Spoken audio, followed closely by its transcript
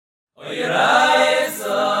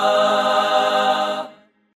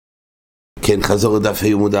כן, חזור לדף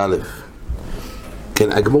עמוד א'.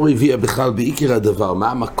 כן, הגמור הביאה בכלל בעיקר הדבר,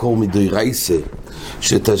 מה המקור מדוירייסה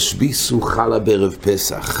שתשביסו חלה בערב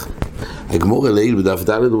פסח. הגמור אליל בדף ד'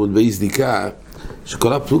 עמוד בייס דיקה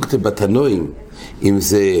שכל הפלוגתא בתנועים, אם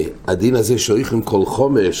זה הדין הזה שאויכם כל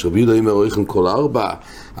חומש, רבי יהודה אומר אויכם כל 4,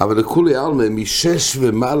 אבל לכולי עלמא משש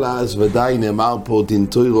ומעלה אז ודאי נאמר פה דין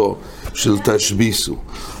תוירו של תשביסו.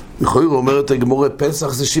 לכאורה אומרת הגמור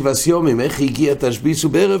פסח זה 7 ימים, איך הגיע תשביסו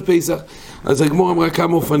בערב פסח? אז הגמור אמרה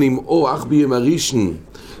כמה אופנים, או אך ביום הראשון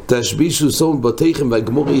תשביסו סום בתיכם,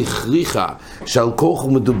 והגמור הכריחה שעל כוח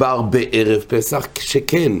הוא מדובר בערב פסח,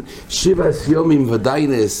 שכן 7 ימים ודאי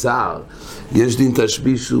נאסר, יש דין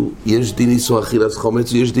תשביסו, יש דין איסור אכילת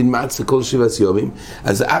חומץ, יש דין מצה כל 7 ימים,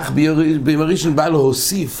 אז אך ביום הראשון בא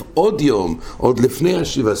להוסיף עוד יום, עוד לפני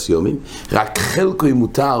 7 ימים, רק חלקו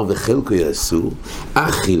מותר וחלקו אסור,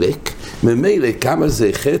 אך חילק, ממילא כמה זה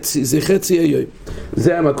חצי, זה חצי היום.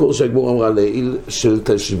 זה המקור שהגמור אמרה לעיל של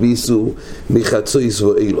תשביסו מחצויס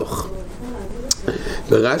ואילוך.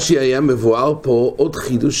 ברש"י היה מבואר פה עוד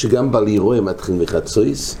חידוש שגם בלירואה מתחיל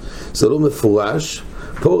מחצויס, זה לא מפורש,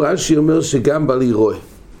 פה רש"י אומר שגם בלירואה,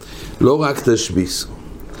 לא רק תשביסו.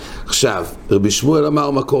 עכשיו, רבי שמואל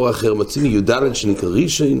אמר מקור אחר, מצינו י"ד שנקרא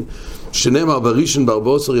ראשון, שנאמר בראשון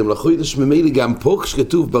ב14 יום לחודש, ממילא גם פה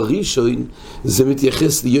כשכתוב בראשון, זה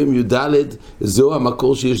מתייחס ליום י"ד, זהו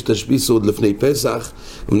המקור שיש תשביסו עוד לפני פסח,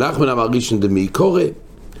 ונחמן אמר ראשון דמי קורא,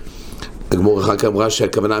 הגמור אחר כך אמרה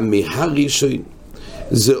שהכוונה מהראשון,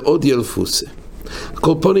 זה עוד ילפוסה.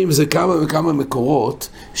 כל פונים זה כמה וכמה מקורות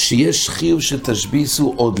שיש חיוב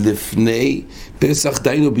שתשביסו עוד לפני פסח,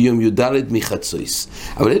 דיינו ביום י"ד מחצויס.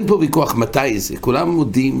 אבל אין פה ויכוח מתי זה, כולם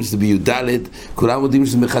מודים שזה בי"ד, כולם מודים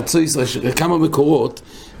שזה מחצויס, כמה מקורות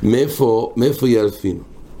מאיפה ילפינו.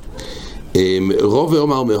 רוב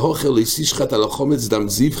אומר מהוכר לא יסישחת על החומץ דם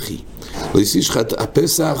זבחי, לא יסישחת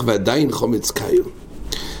הפסח ועדיין חומץ קיום.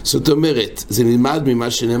 זאת אומרת, זה נלמד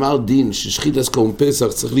ממה שנאמר דין ששחיטת קורבן פסח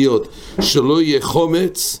צריך להיות שלא יהיה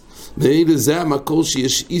חומץ, ואלה זה המקור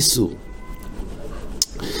שיש איסור.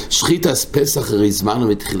 שחיטת פסח הרי זמנו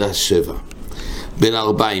מתחילה 7 בין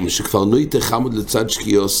 40 שכבר נוי תחמוד לצד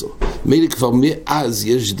שקיוסו, מילא כבר מאז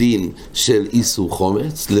יש דין של איסור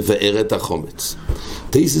חומץ לבאר את החומץ.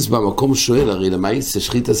 תאיסס במקום שואל, הרי למה יצא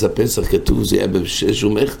שחיטת הפסח כתוב זה היה בשש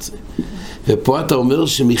ומחצה, ופה אתה אומר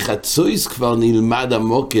שמחצויס כבר נלמד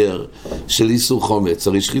המוקר של איסור חומץ,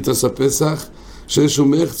 הרי שחיטת הפסח שש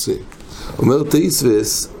ומחצה. אומר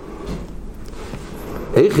תאיסס,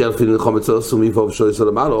 איך ילפין לחומץ לא עשו מבוב שויס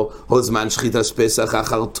ולומר לו, או זמן שחיטת פסח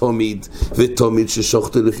אחר תומיד, ותומיד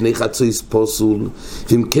ששוחטו לפני חצויס פוסול,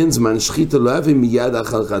 ואם כן זמן שחיטה לא יביא מיד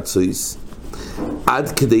אחר חצויס,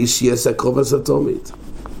 עד כדי שיעשה הקרוב עשה תומיד.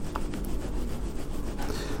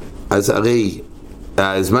 אז הרי,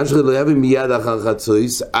 הזמן שחיטה לא יביא מיד אחר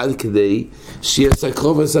חצויס, עד כדי שיעשה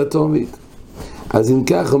הקרוב עשה תומיד. אז אם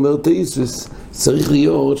כך אומר תאיסוס, צריך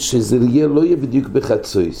להיות שזה לא יהיה בדיוק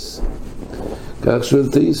בחצויס. כך שואל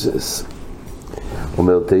תאיסוס.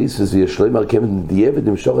 אומר תאיסוס, ויש לו מרכבת דיעבד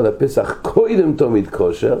למשוך על הפסח קודם תומיד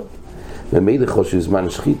כושר, ומילא חושב זמן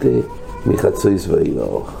שחיטה מחצויס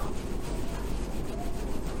ואילוך.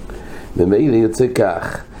 ומילא יוצא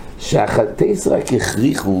כך, שהחטאיס רק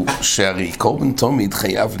הכריחו שהרי קורבן תומיד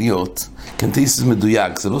חייב להיות, כן תאיסוס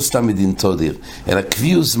מדויק, זה לא סתם מדין תודיר, אלא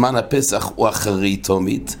קביעו זמן הפסח הוא אחרי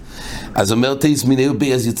תומיד. אז אומר תאיס מיניהו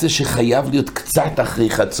בי, אז יוצא שחייב להיות קצת אחרי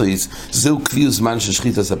חצויס, זהו קביעו זמן של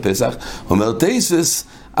שחיטת הפסח. אומר תאיסס,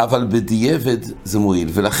 אבל בדיעבד זה מועיל,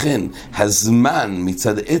 ולכן הזמן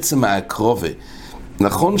מצד עצם הקרובה,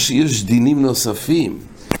 נכון שיש דינים נוספים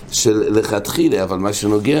של לכתחילה, אבל מה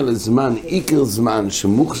שנוגע לזמן, עיקר זמן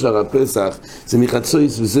שמוכשר הפסח זה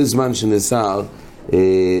מחצויס, וזה זמן שנאסר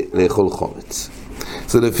לאכול חומץ.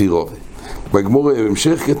 זה לפי רובה. בגמור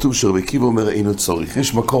בהמשך כתוב שרבי עקיבא אומר אינו צורך,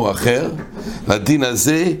 יש מקור אחר, הדין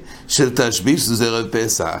הזה של תשביס זה ערב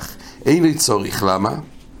פסח, אינו צורך, למה?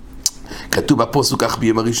 כתוב בפסוק אך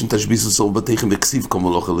ביום הראשון תשביסו סור בתיכם וכסיב כמו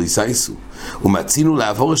מלוכה לא יסייסו, ומצינו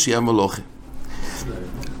לעבור שיהיה מלוכה.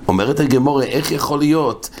 אומרת הגמורה, איך יכול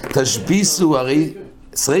להיות? תשביסו, הרי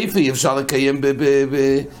שריפה אפשר לקיים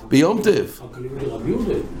ביום טף.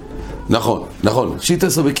 נכון, שיטה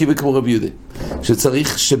סובקיבה כמו רבי יהודה,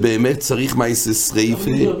 שצריך, שבאמת צריך מייסה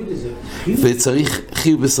שריפה, וצריך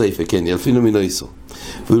חיוב בשריפה, כן, ילפינו מינו איסו.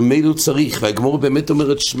 ומילא צריך, והגמורה באמת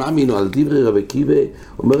אומרת שמע מינו, על דברי רבי עקיבא,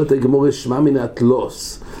 אומרת הגמורה שמע מינו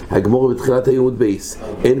התלוס, הגמורה בתחילת היומות בייס,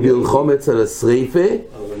 אין ביול חומץ על השריפה,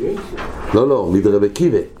 לא, מדרבי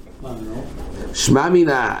עקיבא. שמע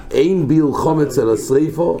מינה אין ביול חומץ על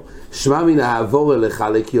השריפו, שמע מינה העבור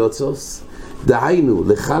לחלק יוצוס, דהיינו,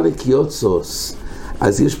 לחלק יוצוס.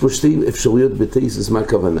 אז יש פה שתי אפשרויות בתייסס, מה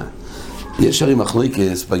הכוונה? יש הרי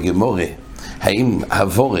מחלוקת בגמורה, האם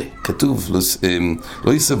הבורא, כתוב,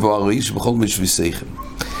 לא יסבו הראש בכל משוויסיכם.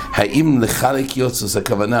 האם לחלק יוצוס,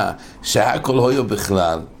 הכוונה שהכל הויו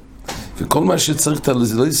בכלל, וכל מה שצריך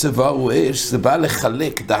לא יסבו אש, זה בא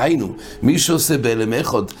לחלק, דהיינו, מי שעושה באלם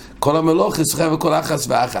אחד, כל המלוכה, שחי וכל אחס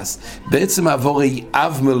ואחס. בעצם הבורא היא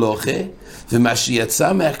אב מלוכה, ומה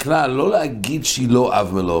שיצא מהכלל, לא להגיד שהיא לא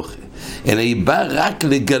אב מלוכה, אלא היא באה רק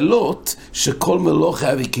לגלות שכל מלוכה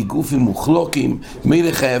חייב כגופים מוחלוקים,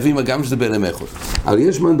 מילא חייבים גם שזה באלם אחד. אבל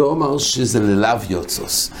יש מנדו אומר שזה ללאו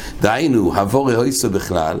יוצוס. דהיינו, הבורא הויסו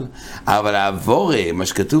בכלל, אבל הבורא, מה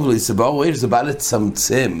שכתוב לו, זה בא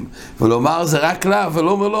לצמצם, ולומר זה רק לאו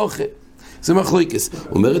ולא מלוכה. זה מחלוקת.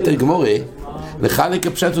 אומרת הגמרא, לחלק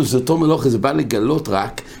הפשט זה אותו מלוכה, זה בא לגלות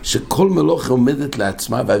רק שכל מלוכה עומדת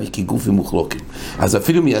לעצמה והיא כגופים מוחלוקים. אז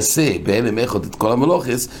אפילו מייעשה באלם אחד את כל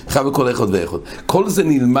המלוכס, חייב בכל אחד ואחד. כל זה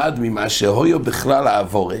נלמד ממה שהויו בכלל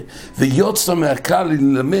העבורה, ויוצא מהכלל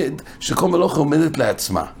ללמד שכל מלוכה עומדת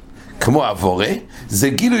לעצמה. כמו עבורה, זה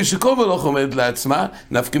גילוי שכל מלוכה עומדת לעצמה,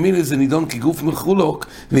 נפקא מינה זה נידון כגוף מחולוק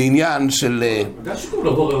לעניין של... גם שכל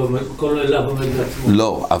עבורה עומד, כל אליו עומד לעצמו.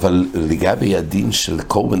 לא, אבל לגבי הדין של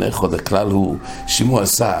קורבן אחד, הכלל הוא שימו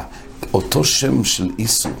עשה אותו שם של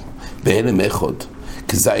איסור, בהלם אחד,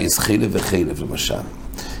 כזייס חילב וחילב למשל.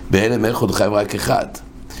 בהלם אחד חייב רק אחד,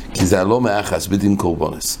 כי זה הלא מאחס בדין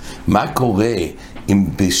קורבנס. מה קורה אם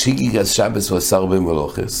בשיגיגס שבס הוא עשה הרבה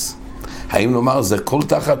מלוכס? האם לומר, זה כל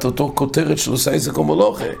תחת אותו כותרת של עושה איזה כל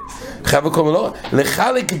מלוכה? חייב בכל מלוכה?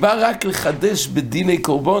 לחלק בא רק לחדש בדיני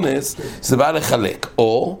קורבנס, זה בא לחלק.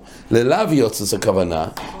 או, ללאו יוצא הכוונה,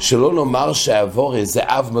 שלא נאמר שהעבורה זה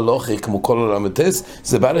אב מלוכה כמו כל עולם הטס,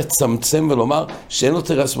 זה בא לצמצם ולומר שאין לו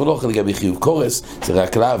תרס מלוכה לגבי חיוב קורס, זה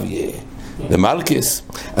רק לאו יהיה. למלכס,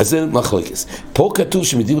 אז זה מחלוקס. פה כתוב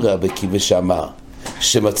שמדברי רבי עקיבא שאמר,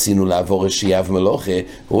 שמצינו לעבור שיאב מלוכה,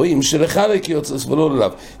 רואים שלחלק יוצס ולא ללאו.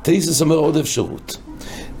 תייסס אומר עוד אפשרות.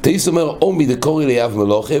 תייסס אומר, או מדקורי ליאב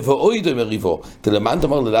מלוכה, ואוי דמר ריבו. תלמד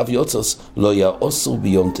אמר ללאו יוצס, לא יאוסר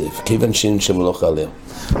ביום טף, כיוון שאין שמלוכה עליה.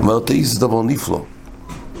 אומר תייסס דבר נפלא.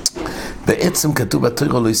 בעצם כתוב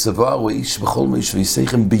בתורה לא יסבוע או איש בכל מיש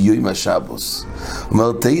ויסייכם ביום השבוס.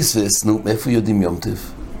 אומר תייסס, נו, מאיפה יודעים יום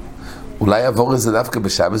טף? אולי עבור זה דווקא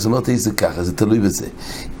בשבס, אומרת זה ככה, זה תלוי בזה.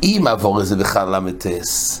 אם עבור זה בכלל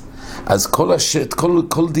למטס, אז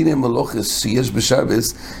כל דיני מלוכס שיש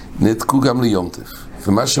בשבס, נתקו גם ליום טף.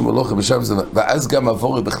 ומה שמלוכה בשבס, ואז גם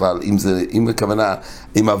עבור בכלל, אם בכוונה,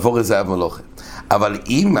 אם עבור זה אב מלוכה. אבל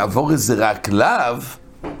אם עבור זה רק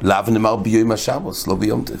לאו נאמר ביום השבס, לא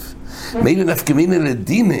ביום טף. מילא נפקא מינה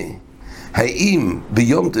לדיני, האם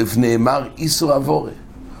ביום טף נאמר איסור עבור?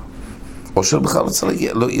 או שבכלל לא צריך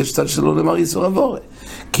להגיע, יש צד שלא נאמר איסור עבורה.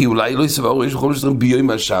 כי אולי לא איסור עבורה, יש בכל שתרים ביום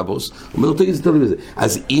השבוס, אומר אותו איזה תלוי בזה.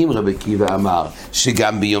 אז אם רבי עקיבא אמר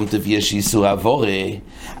שגם ביום טף יש איסור עבורה,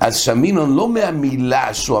 אז שמינון לא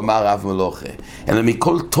מהמילה שהוא אמר אב מלוכה, אלא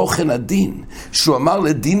מכל תוכן הדין, שהוא אמר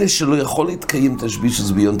לדין שלא יכול להתקיים תשביש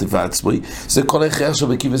שזה ביום טף עצמי, זה כל הכרח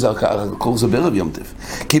שרבי עקיבא זה הכל זה בערב יום טף.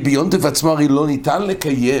 כי ביום טף עצמו הרי לא ניתן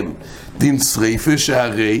לקיים דין שריפה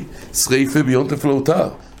שהרי שריפה ביום טף לא הותר.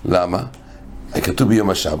 למה? כתוב ביום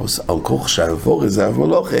השבוס, על כוח שהעבור זה אב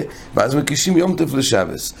מלוכה, ואז מקישים יום טף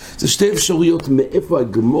לשבס. זה שתי אפשרויות מאיפה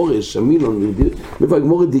הגמורה שמינון, מאיפה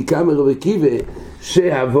הגמורה דיקה מרבי עקיבא,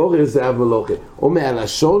 שהעבור זה אב מלוכה. או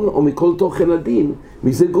מהלשון, או מכל תוכן הדין,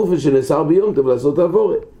 מזה גופה שנאסר ביום טף לעשות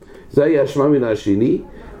העבור. זה היה השמע מן השני,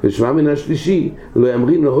 ושמע מן השלישי, לא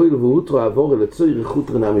יאמרים להויל והותרו העבור לצורך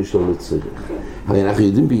חוטר נמי שלו לצורך. הרי אנחנו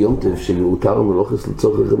יודעים ביום טף שהותר המלוכס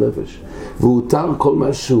לצורך הנפש, והותר כל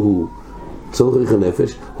מה שהוא צורך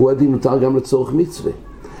הנפש, הוא הדין הותר גם לצורך מצווה.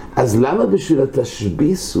 אז למה בשביל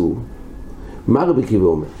התשביסו, מה רבי עקיבא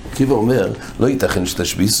אומר? עקיבא אומר, לא ייתכן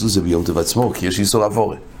שתשביסו זה ביום טף עצמו, כי יש איסור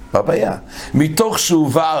עבורה. מה בעיה? מתוך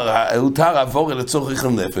שהותר עבורה לצורך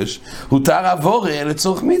הנפש, הותר עבורה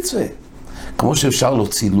לצורך מצווה. כמו שאפשר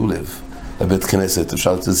להוציא לולב לבית כנסת,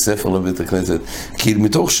 אפשר לתת ספר לבית הכנסת, כי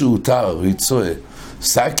מתוך שהותר, יצוע,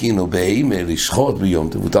 סכין או בהימה לשחוט ביום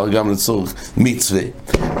טף, הותר גם לצורך מצווה,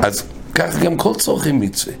 אז כך גם כל צורכי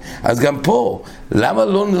מצווה. אז גם פה, למה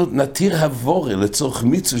לא נתיר עבורה לצורך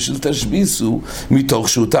מצווה של תשביסו, מתוך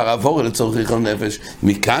שהותר עבורה לצורך הנפש?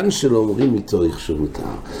 מכאן שלא אומרים מתוך שהותר.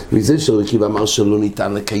 מזה שרבי עקיבא אמר שלא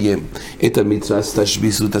ניתן לקיים את המצווה, אז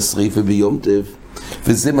תשביסו את השריפה ביום טף.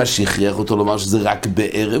 וזה מה שהכריח אותו לומר שזה רק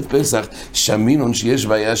בערב פסח, שמינון שיש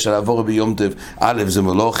בעיה של עבורה ביום טף, א' זה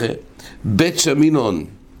מלוכה, ב' שמינון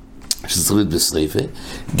שצריך בשריפה,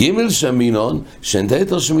 ג' שמינון שאין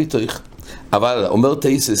תהתר שמתוך. אבל אומר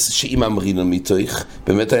תייסס שאם אמרינון מתוך,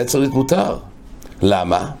 באמת היה צריך מותר.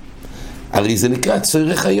 למה? הרי זה נקרא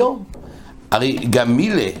צורך היום. הרי גם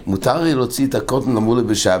מילה, מותר הרי להוציא את הקוטן למולה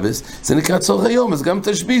בשבס, זה נקרא צורך היום, אז גם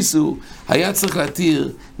תשביסו, היה צריך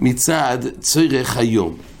להתיר מצד צורך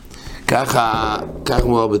היום. כך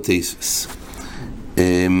מואר בתייסס.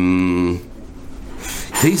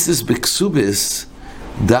 תייסס בקסובס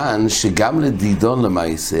דן שגם לדידון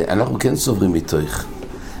למעשה, אנחנו כן סוברים מתוך.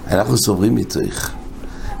 אנחנו סוברים מתוך.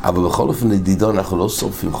 אבל בכל אופן לדידון אנחנו לא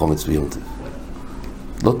שורפים חומץ ביום טוב.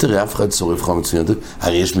 לא תראה אף אחד שורף חומץ ביום טוב,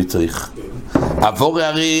 הרי יש מתוך. עבורה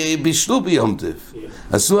הרי בישלו ביום טוב.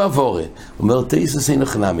 עשו עבורה. אומר תייסס אין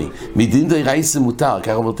חנמי. מדין די רייסה מותר,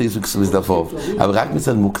 כך אומר תייסס בקסובס דפוב. אבל רק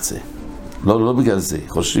מצד מוקצה. לא בגלל זה,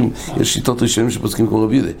 חושבים, יש שיטות ראשונים שפוסקים כמו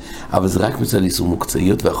רבי יהודה, אבל זה רק מצד איסור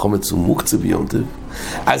מוקצאיות, והחומץ הוא מוקצה ביום טוב.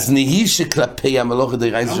 אז נהי שכלפי המלוך די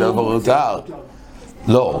רייס של עבור יותר.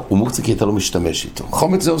 לא, הוא מוקצה כי אתה לא משתמש איתו.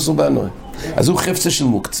 חומץ זה עשו בענוע. אז הוא חפצה של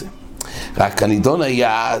מוקצה. רק הנידון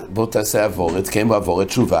היה, בוא תעשה עבורת, כן בעבורת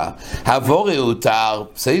תשובה. העבורת הותר,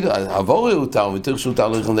 בסדר, העבורת הותר, מתוך שהותר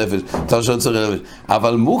לאכול נפש, הותר שעוד צריך נפש.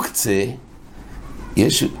 אבל מוקצה,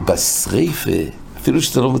 יש בשריפה, אפילו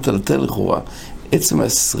שאתה לא מטלטל לכאורה, עצם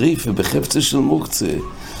השריפה בחפצה של מוקצה,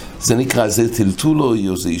 זה נקרא, זה טלטולו,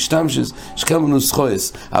 או זה השתמשס, יש כמה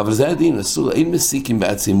נוסחוס, אבל זה הדין, אסור, אין מסיקים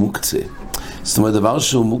בעצם מוקצה. זאת אומרת, דבר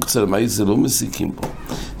שהוא מוקצה למעט זה לא מסיקים בו.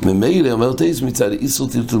 ממילא אומר תייס מצד איסור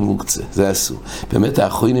טלטול מוקצה, זה אסור. באמת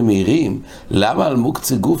האחרונים מהירים, למה על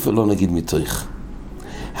מוקצה גוף ולא נגיד מתוך?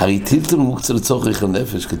 הרי טלטול מוקצה לצורך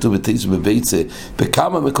הנפש, כתוב בתייס בביצה,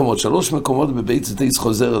 בכמה מקומות, 3 מקומות בביצה תייס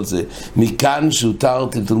חוזר על זה, מכאן שהותר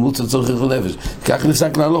טלטול מוקצה לצורך הנפש. כך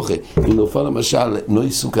נפסק להלוכה, אם נופל למשל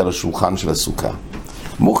נוי סוכה על השולחן של הסוכה.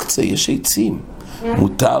 מוקצה, יש עצים,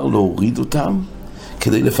 מותר להוריד אותם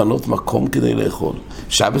כדי לפנות מקום כדי לאכול.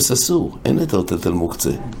 שבס אסור, אין יותר טלטול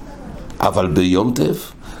מוקצה. אבל ביום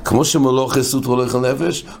טף, כמו שמלוך יסות ולא יאכל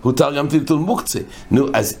נפש, הותר גם טלטול מוקצה. נו,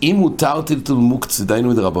 אז אם הותר טלטול מוקצה, דיינו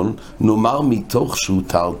מדרבנן, נאמר מתוך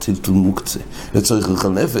שהותר טלטול מוקצה. לצורך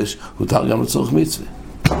לאכול נפש, הותר גם לצורך מצווה.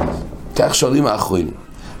 כך שואלים האחרונים.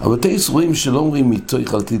 אבל תייס רואים שלא אומרים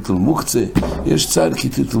מתוך על טלטול מוקצה, יש צד כי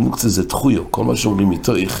טלטול מוקצה זה תחויו. כל מה שאומרים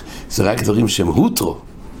מתוך זה רק דברים שהם הותרו.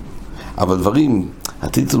 אבל דברים,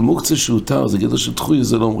 הטלטול מוקצה שהותר, זה גדר של תחויו,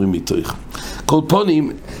 זה לא אומרים מתוך. כל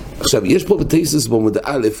פונים, עכשיו, יש פה בתייסס בעמוד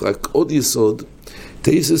א', רק עוד יסוד,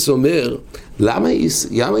 תייסס אומר, למה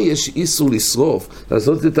יש איסור לשרוף,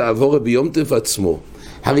 לעשות את העבורה ביום טף עצמו?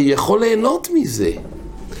 הרי יכול ליהנות מזה.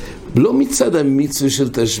 לא מצד המצווה של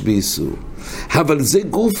תשביסו, אבל זה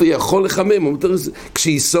גוף ויכול לחמם.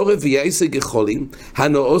 כשיסורף וייסה גחולים,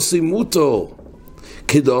 הנאוסי מוטו.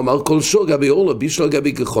 כדו אמר כל שור גבי אורלו, בישלו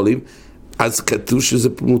גבי גחולים, אז כתוב שזה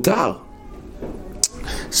מותר.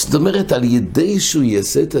 זאת אומרת, על ידי שהוא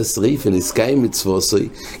יעשה את השריף ונזכאים מצווסוי,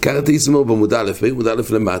 קראתי זמור בעמוד א', בעמוד א'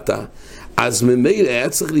 למטה, אז ממילא היה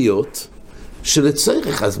צריך להיות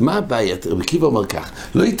שלצורך, אז מה הבעיה? רבי עקיבא אומר כך,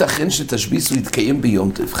 לא ייתכן שתשביסו יתקיים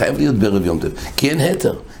ביום טוב, חייב להיות בערב יום טוב, כי אין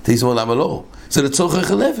היתר. תזמור, למה לא? זה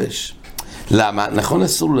לצורך הנפש. למה? נכון,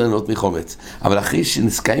 אסור ליהנות מחומץ, אבל אחרי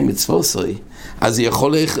שנזכאים מצווסוי, אז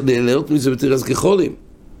יכול ליהנות מזה בתירס כחולים.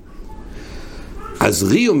 אז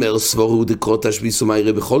רי אומר, סבורו דקרות תשביסו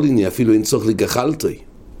מהירה בכל עניין, אפילו אין צורך לגחלתוי.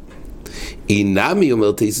 אינמי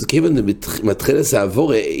אומר תייסס, כיוון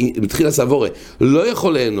מתחיל הסעבורה, לא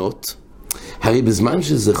יכול ליהנות, הרי בזמן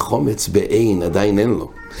שזה חומץ בעין, עדיין אין לו.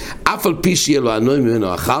 אף על פי שיהיה לו ענוי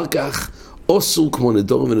ממנו אחר כך, אוסור כמו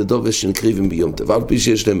נדורים ונדובס שנקריבים ביום טוב. אף על פי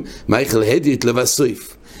שיש להם מייכל הדית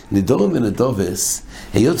לבסויף. נדורים ונדובס,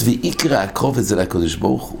 היות ויקרא הקרוב זה לקדוש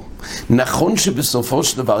ברוך הוא. נכון שבסופו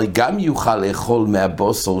של דבר גם יוכל לאכול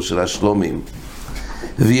מהבוסור של השלומים,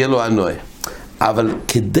 ויהיה לו ענוי. אבל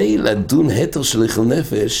כדי לדון היתר של איכל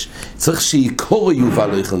נפש, צריך שיקור יובל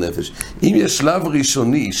לאיכל נפש. אם יש שלב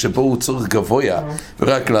ראשוני שבו הוא צורך גבויה,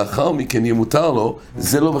 ורק לאחר מכן יהיה מותר לו,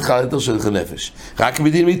 זה לא בכלל היתר של איכל נפש. רק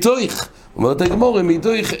מדין מתוך. אומרת הגמורה,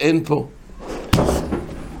 מתוך אין פה.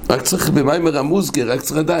 רק צריך במיימר המוסגר, רק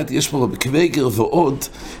צריך לדעת, יש פה בקוויגר ועוד,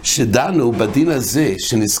 שדנו בדין הזה,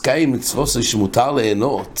 שנזכאים מצווסי שמותר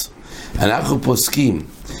ליהנות. אנחנו פוסקים,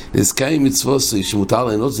 נזכאים מצווסי שמותר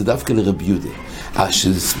ליהנות, זה דווקא לרבי יהודה.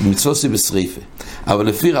 מצווסי בשריפה. אבל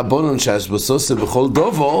לפי רבונן שהשבוסוסי בכל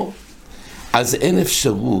דובו, אז אין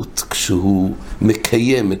אפשרות, כשהוא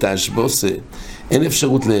מקיים את השבוסי, אין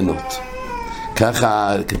אפשרות ליהנות.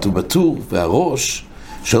 ככה כתוב בטור והראש,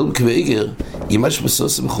 שואל בקוויגר, אם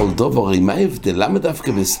השבוסוסי בכל דובו, הרי מה ההבדל? למה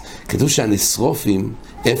דווקא כתוב שהנשרופים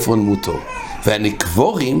איפה מותו,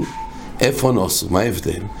 והנקבורים איפה נוסו? מה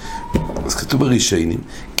ההבדל? אז כתוב בראשונים,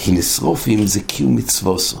 כי נשרופים זה קיום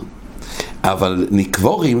מצווסון. אבל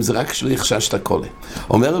נקבורים זה רק שלא יחשש את הקולה.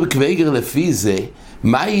 אומר רבי קוויגר לפי זה,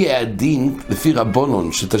 מה יהיה הדין לפי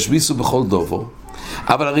רבונון שתשביסו בכל דובו?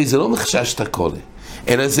 אבל הרי זה לא מחשש את הקולה,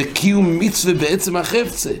 אלא זה קיום מצווה בעצם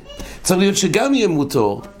החפצה. צריך להיות שגם יהיה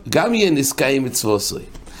מותור, גם יהיה נזכאי מצווסרי.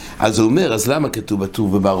 אז הוא אומר, אז למה כתוב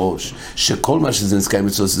בטור ובראש שכל מה שזה נזכאי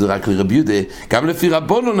מצווסרי זה רק לרבי יהודה? גם לפי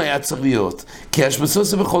רבונון היה צריך להיות, כי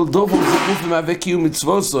השבסוסה בכל דובו זה גוף ומהווה קיום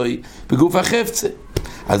מצווסרי בגוף החפצה.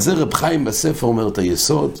 על זה רב חיים בספר אומר את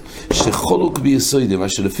היסוד, שחולוק ביסודו, מה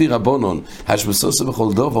שלפי רבונון, השבסוסה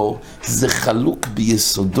בכל דובו, זה חלוק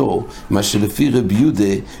ביסודו, מה שלפי רבי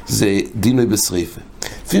יהודה זה דינוי בשריפה.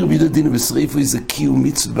 לפי רבי יהודה דינוי בשריפה זה קיום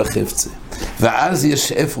מצווה בחפצה. ואז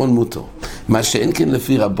יש אפרון מותו. מה שאין כן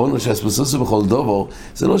לפי רבונון, שהשבסוסה בכל דובו,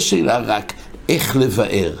 זה לא שאלה רק איך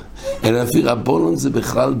לבאר, אלא לפי רבונון זה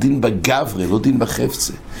בכלל דין בגברי, לא דין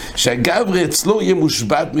בחפצה. שהגברי אצלו יהיה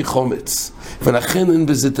מושבת מחומץ. ולכן אין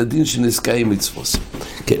בזה את הדין שנזכאי מצוות.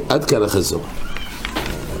 כן, עד כאן החזור.